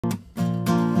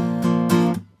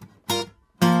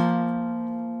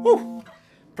Whew.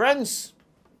 Prince,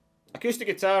 acoustic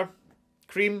guitar,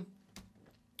 Cream,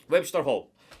 Webster Hall.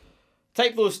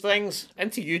 Type those things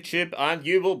into YouTube and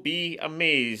you will be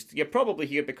amazed. You're probably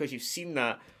here because you've seen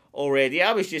that already.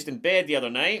 I was just in bed the other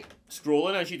night,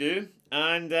 scrolling as you do,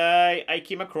 and I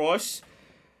came across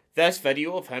this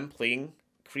video of him playing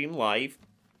Cream live,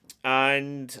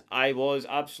 and I was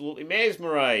absolutely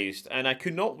mesmerised, and I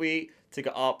could not wait to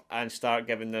get up and start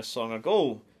giving this song a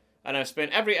go. And I've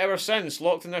spent every hour since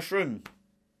locked in this room.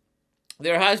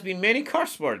 There has been many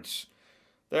curse words.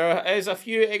 There is a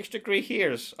few extra grey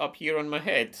hairs up here on my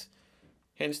head,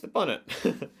 hence the bonnet.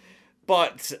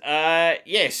 But,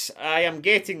 yes, I am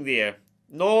getting there.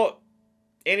 Not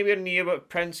anywhere near what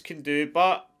Prince can do,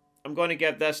 but I'm going to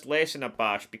give this lesson a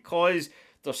bash because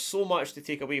there's so much to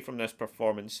take away from this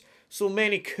performance. So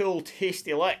many cool,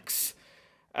 tasty licks.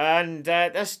 And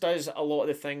this does a lot of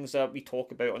the things that we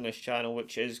talk about on this channel,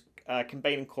 which is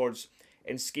combining chords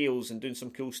and scales and doing some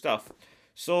cool stuff.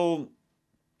 So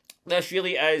this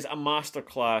really is a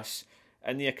masterclass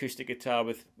in the acoustic guitar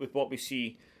with what we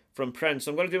see from Prince.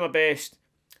 So I'm going to do my best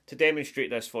to demonstrate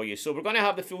this for you. So we're going to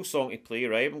have the full song to play,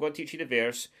 right? I'm going to teach you the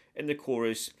verse and the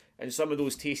chorus and some of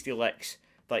those tasty licks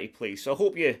that he plays. So I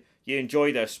hope you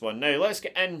enjoy this one. Now let's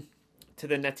get into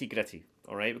the nitty gritty.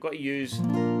 Alright, we've got to use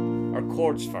our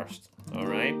chords first.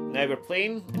 Alright, now we're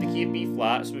playing in the key of B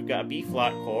flat, so we've got a B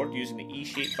flat chord using the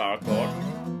E-shaped bar chord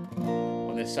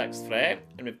on the 6th fret,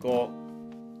 and we've got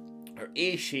our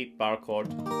A-shaped bar chord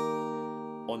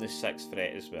on the 6th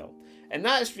fret as well. And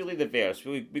that's really the verse.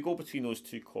 We go between those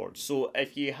two chords. So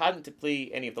if you hadn't to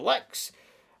play any of the licks,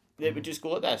 they would just go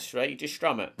like this, right? You just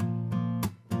strum it.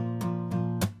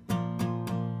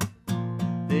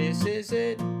 This is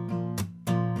it.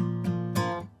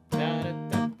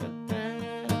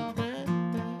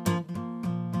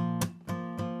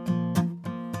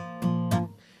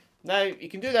 Now, you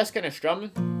can do this kind of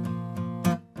strumming.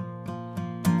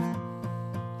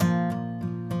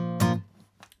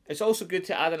 It's also good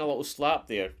to add in a little slap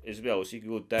there as well. So you can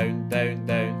go down, down,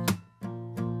 down,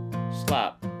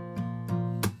 slap.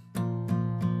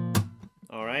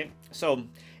 Alright, so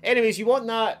anyways, you want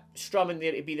that strumming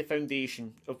there to be the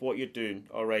foundation of what you're doing.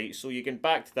 Alright, so you can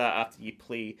back to that after you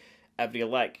play every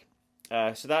lick.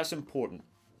 So that's important.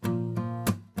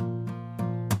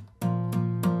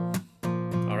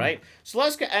 Alright, so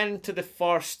let's get into the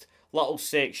first little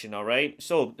section, alright?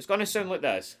 So, it's going to sound like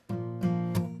this.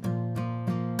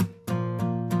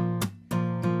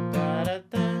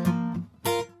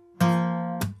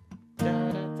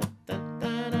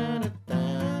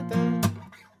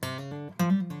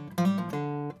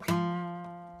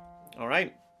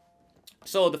 Alright,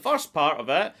 so the first part of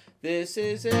it, this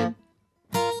is it.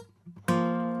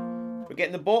 We're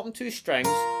getting the bottom two strings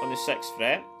on the 6th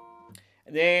fret.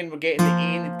 And then we're getting the A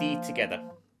and the D together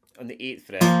on the 8th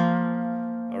fret.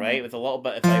 Alright, with a little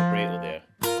bit of vibrato there.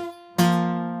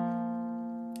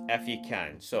 If you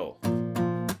can. So.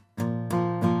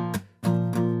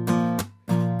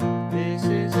 This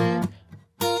is it.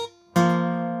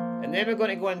 And then we're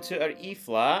going to go into our E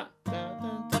flat.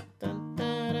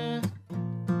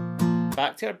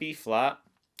 Back to our B flat.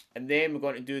 And then we're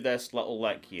going to do this little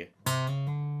lick here.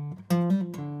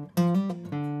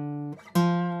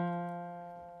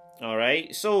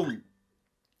 Alright, so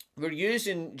we're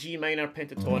using G minor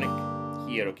pentatonic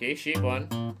here, okay, shape 1,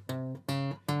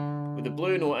 with the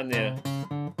blue note in there.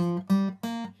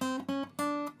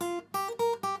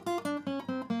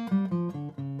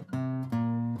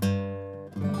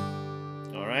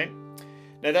 Alright,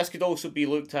 now this could also be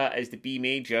looked at as the B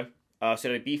major,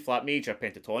 B flat major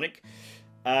pentatonic,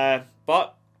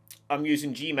 but I'm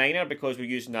using G minor because we're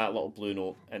using that little blue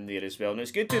note in there as well. And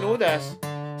it's good to know this,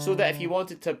 so that if you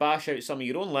wanted to bash out some of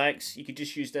your own licks, you could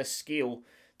just use this scale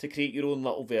to create your own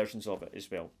little versions of it as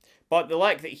well. But the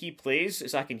lick that he plays,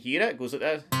 as I can hear it, goes like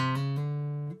this.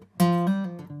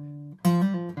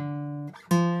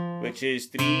 Which is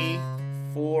 3,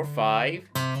 4, 5.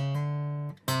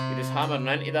 You're just hammering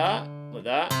into that, like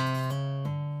that.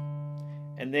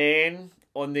 And then,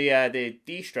 on the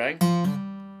D string,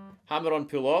 hammer on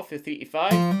pull off, the 3 to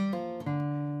 5.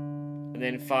 And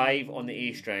then 5 on the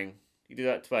A string. You do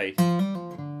that twice.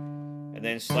 And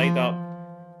then slide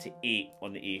up to 8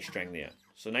 on the A string there.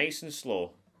 So nice and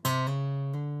slow.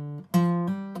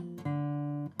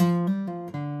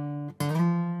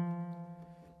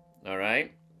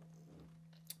 Alright.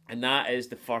 And that is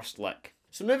the first lick.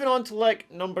 So moving on to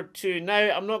lick number 2.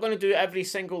 Now, I'm not going to do every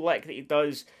single lick that he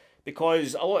does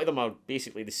because a lot of them are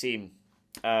basically the same.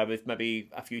 With maybe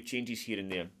a few changes here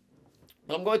and there.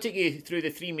 But I'm going to take you through the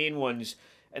 3 main ones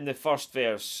in the first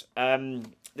verse.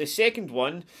 The second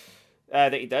one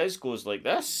that he does goes like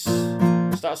this.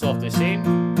 Starts off the same.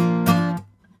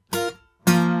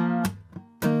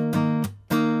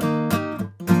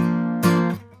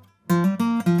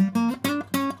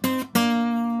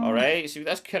 Alright, so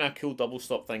that's kind of cool double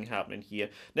stop thing happening here.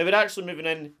 Now we're actually moving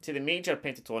into the major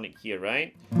pentatonic here,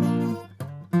 right?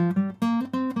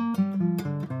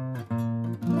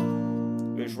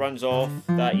 Which runs off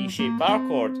that E-shaped bar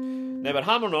chord. Now we're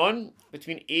hammering on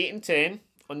between 8 and 10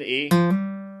 on the A,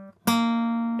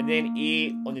 and then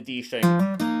A on the D string.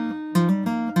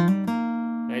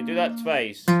 Now do that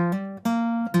twice.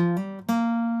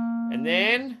 And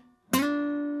then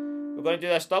we're going to do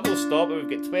this double stop where we've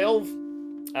got 12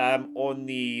 on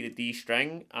the D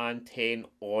string and 10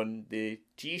 on the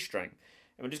G string.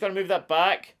 And we're just going to move that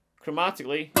back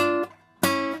chromatically.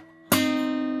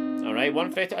 Alright,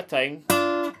 one fret at a time.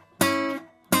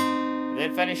 And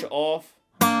then finish it off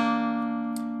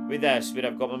with this, where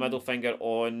I've got my middle finger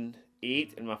on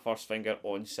 8 and my first finger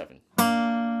on 7.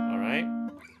 Alright.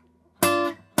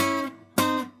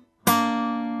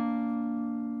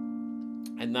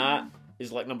 And that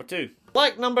is lick number 2.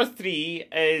 Lick number 3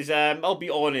 is, I'll be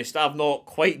honest, I've not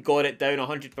quite got it down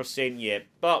 100% yet,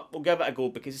 but we'll give it a go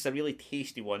because it's a really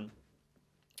tasty one.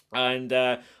 And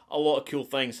a lot of cool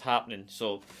things happening.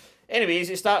 So, anyways,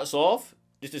 it starts off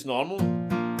just as normal.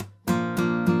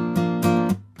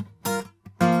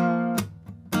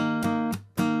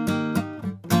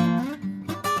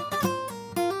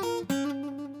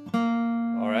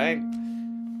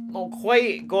 Not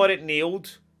quite got it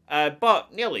nailed,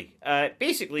 but nearly.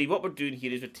 Basically, what we're doing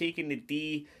here is we're taking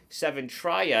the D7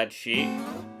 triad shape,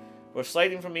 we're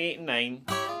sliding from 8 and 9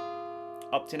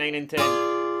 up to 9 and 10.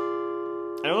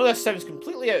 I know this sounds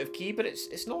completely out of key, but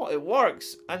it's not. It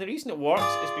works, and the reason it works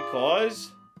is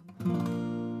because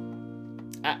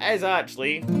it is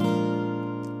actually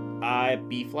a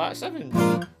B flat 7.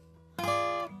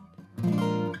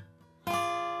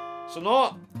 So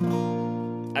not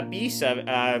a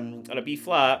B7 or a B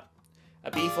flat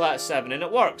 7, and it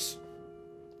works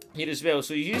here as well.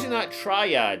 So you're using that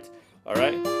triad, all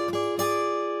right,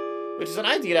 which is an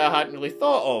idea I hadn't really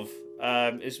thought of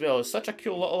as well. It's such a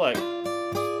cool little lick,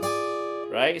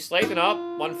 right? Sliding up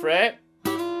 1 fret,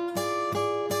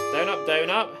 down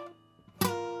up,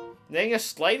 and then you're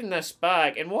sliding this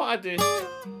back. And what I do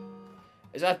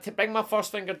is I bring my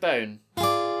first finger down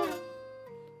and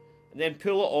then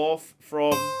pull it off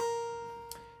from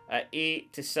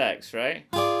 8 to 6, right?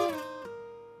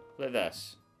 Like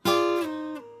this.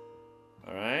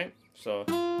 Alright, so.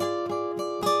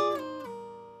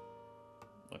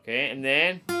 Okay, and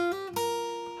then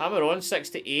hammer on 6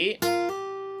 to 8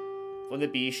 on the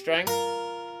B string,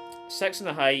 6 on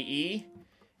the high E,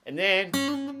 and then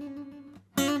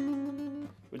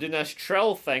we're doing this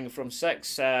trill thing from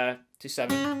 6 to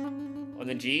 7 on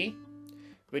the G,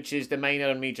 which is the minor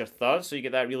and major third, so you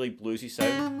get that really bluesy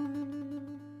sound.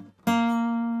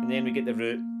 And then we get the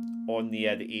root on the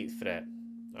 8th fret.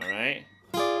 Alright.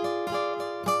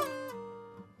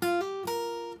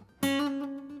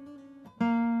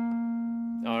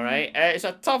 Alright, it's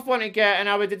a tough one to get, and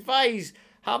I would advise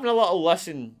having a little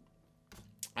listen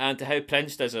to how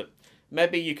Prince does it.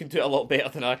 Maybe you can do it a lot better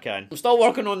than I can. I'm still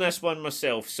working on this one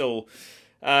myself, so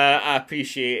I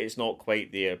appreciate it's not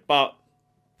quite there, but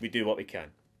we do what we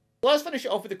can. Let's finish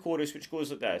it off with the chorus, which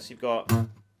goes like this. You've got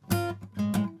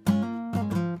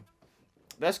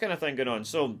this kind of thing going on.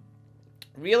 So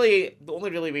really, the only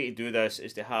really way to do this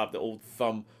is to have the old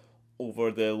thumb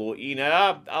over the low E.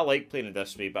 Now, I like playing it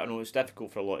this way, but I know it's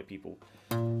difficult for a lot of people.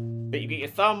 But you get your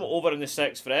thumb over in the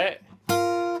 6th fret,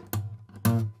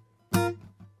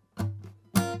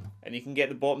 and you can get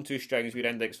the bottom 2 strings with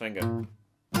your index finger.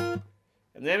 And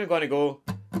then we're going to go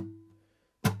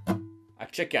a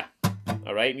chicka,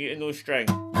 alright, muting those strings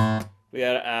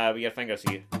with your fingers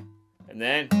here. And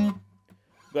then we're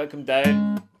going to come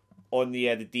down on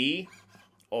the D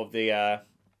of the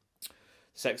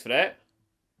 6th fret.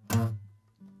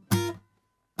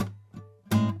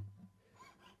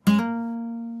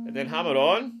 And then hammer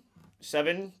on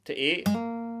 7 to 8.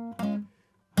 And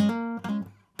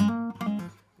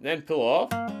then pull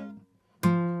off.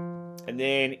 And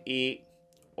then 8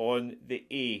 on the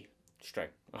A string.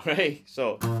 Alright,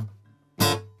 so.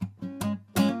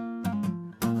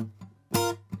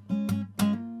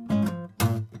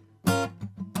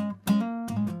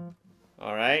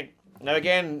 Alright, now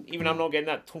again, even I'm not getting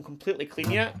that tone completely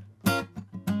clean yet.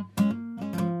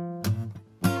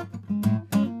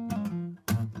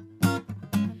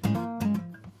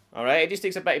 Alright, it just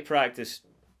takes a bit of practice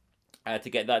to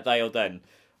get that dialed in.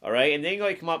 Alright, and then you're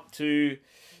going to come up to,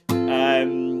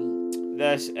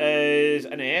 this is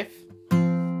an F.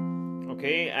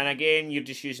 Okay, and again, you're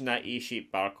just using that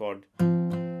A-shaped bar chord. So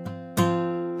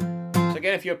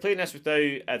again, if you're playing this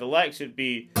without the licks, it'd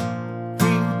be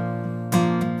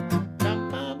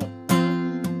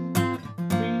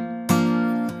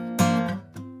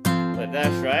like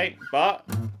this, right? But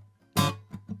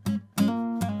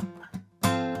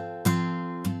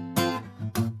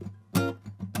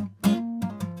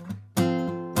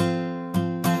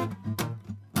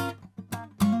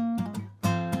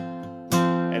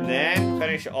and then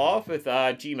finish it off with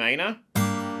a G minor,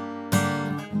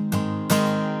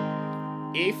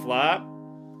 A flat,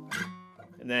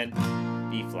 and then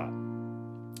B flat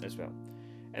as well.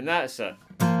 And that's it.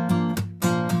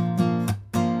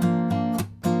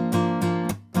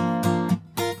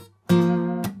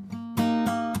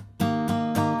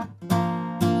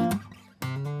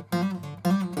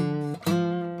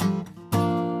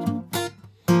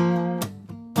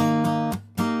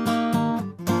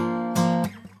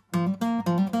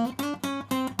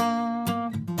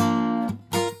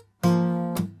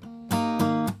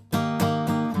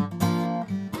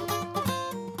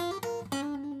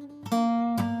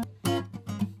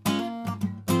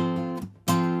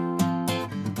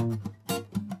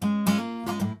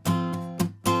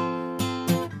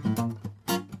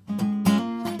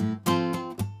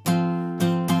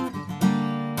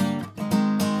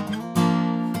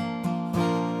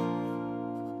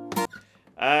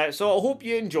 So I hope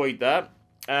you enjoyed that.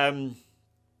 And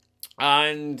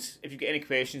if you get any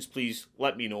questions, please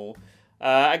let me know.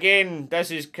 Again,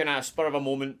 this is kind of a spur of a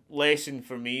moment lesson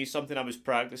for me, something I was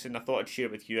practicing. I thought I'd share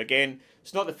it with you. Again,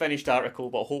 it's not the finished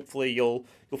article, but hopefully you'll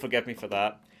forgive me for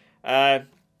that.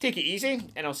 Take it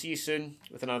easy, and I'll see you soon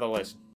with another lesson.